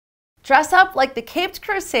Dress up like the caped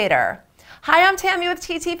crusader. Hi, I'm Tammy with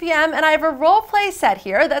TTPM, and I have a role play set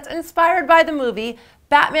here that's inspired by the movie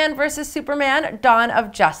Batman vs. Superman: Dawn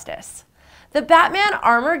of Justice. The Batman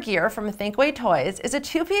armor gear from Thinkway Toys is a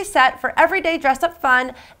two-piece set for everyday dress-up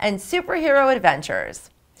fun and superhero adventures.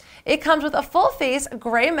 It comes with a full-face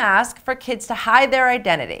gray mask for kids to hide their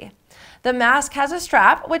identity. The mask has a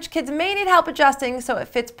strap, which kids may need help adjusting so it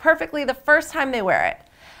fits perfectly the first time they wear it.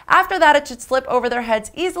 After that, it should slip over their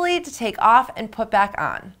heads easily to take off and put back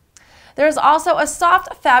on. There's also a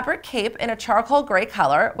soft fabric cape in a charcoal gray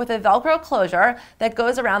color with a Velcro closure that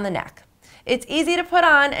goes around the neck. It's easy to put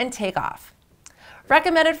on and take off.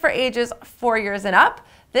 Recommended for ages 4 years and up,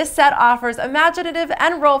 this set offers imaginative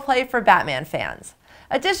and roleplay for Batman fans.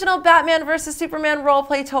 Additional Batman vs. Superman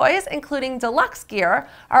roleplay toys, including deluxe gear,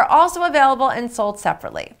 are also available and sold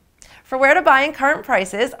separately. For where to buy and current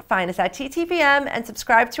prices, find us at TTPM and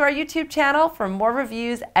subscribe to our YouTube channel for more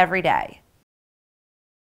reviews every day.